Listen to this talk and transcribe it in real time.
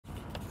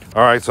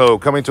All right, so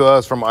coming to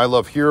us from I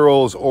Love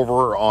Heroes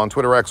over on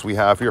Twitter X, we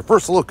have here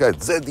first look at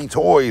ZD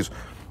Toys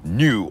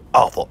new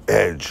Alpha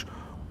Edge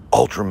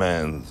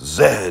Ultraman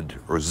Z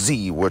or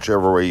Z,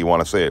 whichever way you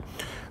want to say it.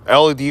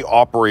 LED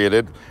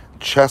operated.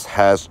 Chest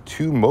has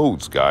two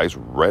modes, guys,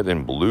 red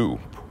and blue.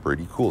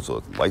 Pretty cool. So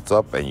it lights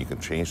up and you can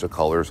change the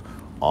colors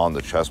on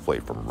the chest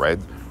plate from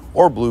red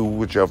or blue,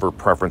 whichever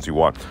preference you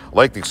want. I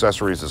like the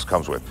accessories this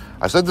comes with.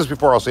 I said this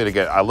before, I'll say it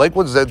again. I like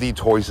what ZD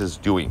Toys is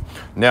doing.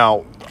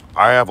 Now,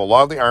 I have a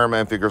lot of the Iron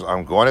Man figures.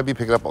 I'm going to be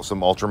picking up some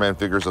Ultraman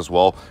figures as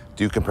well,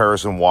 do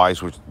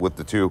comparison-wise with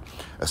the two.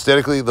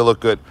 Aesthetically, they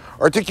look good.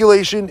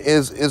 Articulation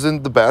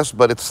isn't the best,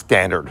 but it's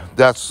standard.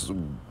 That's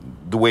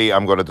the way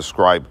I'm going to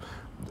describe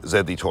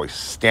ZD Toys.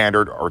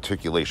 Standard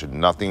articulation,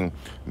 nothing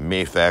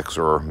Mafex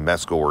or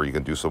Mesco where you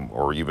can do some,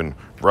 or even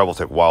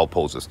Rebeltech wild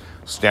poses.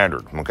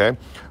 Standard, okay?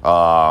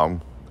 Are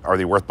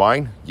they worth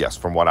buying? Yes,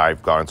 from what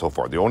I've gotten so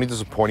far. The only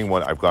disappointing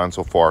one I've gotten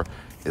so far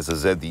is the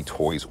ZD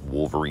Toys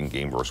Wolverine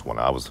Gameverse one.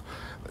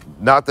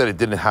 Not that it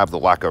didn't have the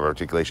lack of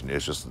articulation,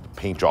 it's just the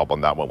paint job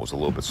on that one was a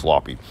little bit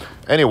sloppy.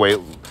 Anyway,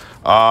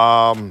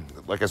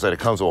 like I said, it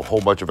comes with a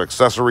whole bunch of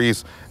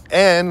accessories,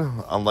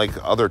 and unlike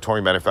other toy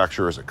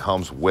manufacturers, it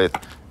comes with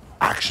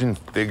action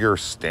figure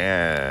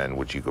stand,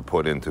 which you could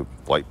put into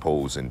flight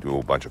pose and do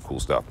a bunch of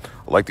cool stuff.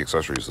 I like the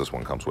accessories this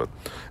one comes with.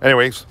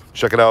 Anyways,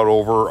 check it out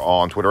over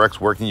on Twitter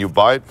X. Where can you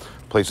buy it?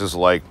 Places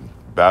like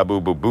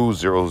Babu Boo Boo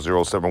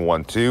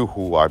 00712,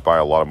 who I buy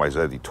a lot of my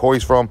ZD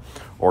Toys from,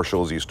 or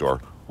Show Z Store,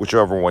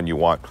 whichever one you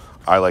want.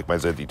 I like my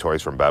ZD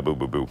Toys from Babu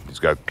Boo Boo.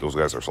 Those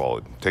guys are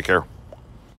solid. Take care.